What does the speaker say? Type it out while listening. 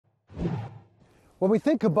When we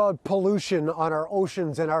think about pollution on our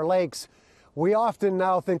oceans and our lakes, we often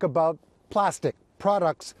now think about plastic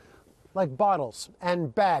products like bottles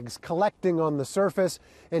and bags collecting on the surface,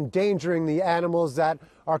 endangering the animals that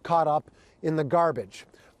are caught up in the garbage.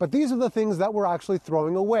 But these are the things that we're actually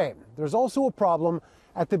throwing away. There's also a problem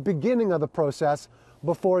at the beginning of the process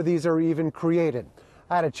before these are even created.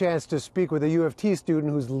 I had a chance to speak with a U of T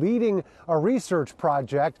student who's leading a research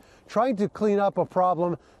project trying to clean up a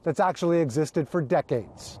problem that's actually existed for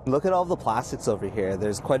decades. Look at all the plastics over here.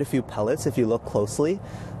 There's quite a few pellets if you look closely.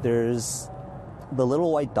 There's the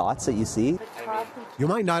little white dots that you see. You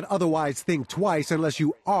might not otherwise think twice unless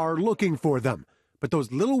you are looking for them. But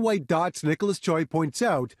those little white dots, Nicholas Choi points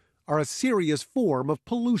out, are a serious form of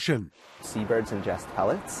pollution. Seabirds ingest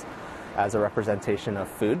pellets as a representation of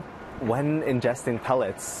food. When ingesting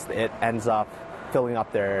pellets, it ends up filling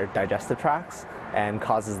up their digestive tracts and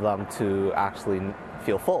causes them to actually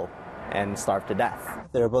feel full and starve to death.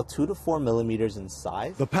 They're about 2 to 4 millimeters in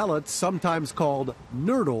size. The pellets, sometimes called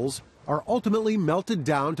nurdles, are ultimately melted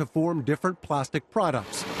down to form different plastic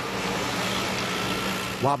products.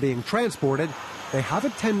 While being transported, they have a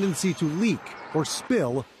tendency to leak or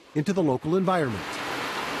spill into the local environment.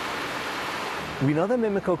 We know that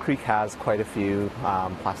Mimico Creek has quite a few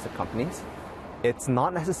plastic companies. It's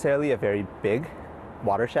not necessarily a very big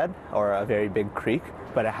watershed or a very big creek,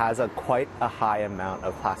 but it has quite a high amount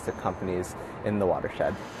of plastic companies in the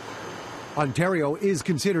watershed. Ontario is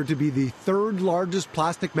considered to be the third largest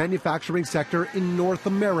plastic manufacturing sector in North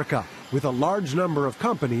America, with a large number of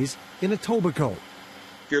companies in Etobicoke.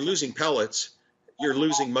 If you're losing pellets, you're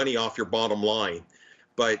losing money off your bottom line.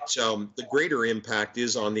 But the greater impact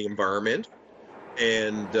is on the environment,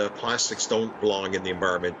 and plastics don't belong in the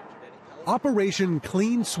environment. Operation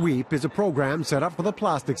Clean Sweep is a program set up for the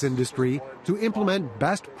plastics industry to implement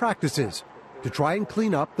best practices to try and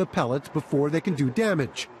clean up the pellets before they can do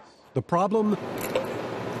damage. The problem?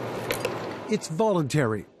 It's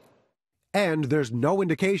voluntary. And there's no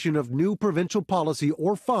indication of new provincial policy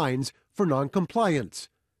or fines for non-compliance.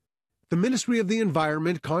 The Ministry of the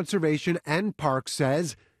Environment, Conservation and Parks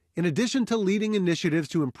says, in addition to leading initiatives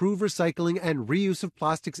to improve recycling and reuse of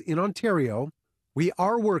plastics in Ontario, we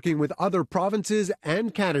are working with other provinces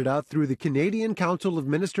and Canada through the Canadian Council of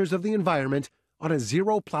Ministers of the Environment on a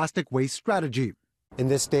zero plastic waste strategy. In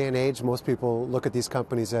this day and age, most people look at these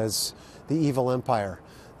companies as the evil empire,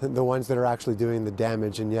 the ones that are actually doing the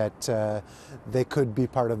damage, and yet they could be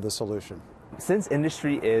part of the solution. Since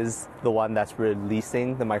industry is the one that's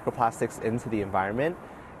releasing the microplastics into the environment,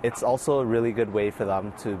 it's also a really good way for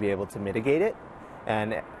them to be able to mitigate it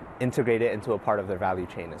and integrate it into a part of their value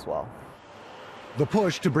chain as well. The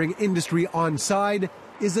push to bring industry on side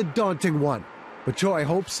is a daunting one, but Choi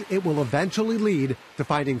hopes it will eventually lead to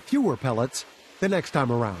finding fewer pellets the next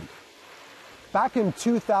time around. Back in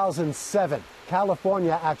 2007,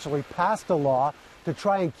 California actually passed a law to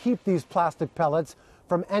try and keep these plastic pellets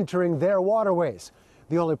from entering their waterways.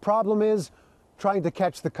 The only problem is trying to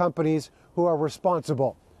catch the companies who are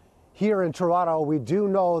responsible. Here in Toronto, we do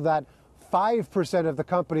know that 5% of the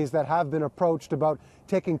companies that have been approached about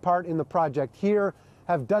taking part in the project here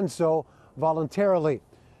have done so voluntarily.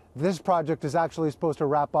 This project is actually supposed to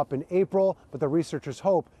wrap up in April, but the researchers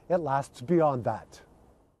hope it lasts beyond that.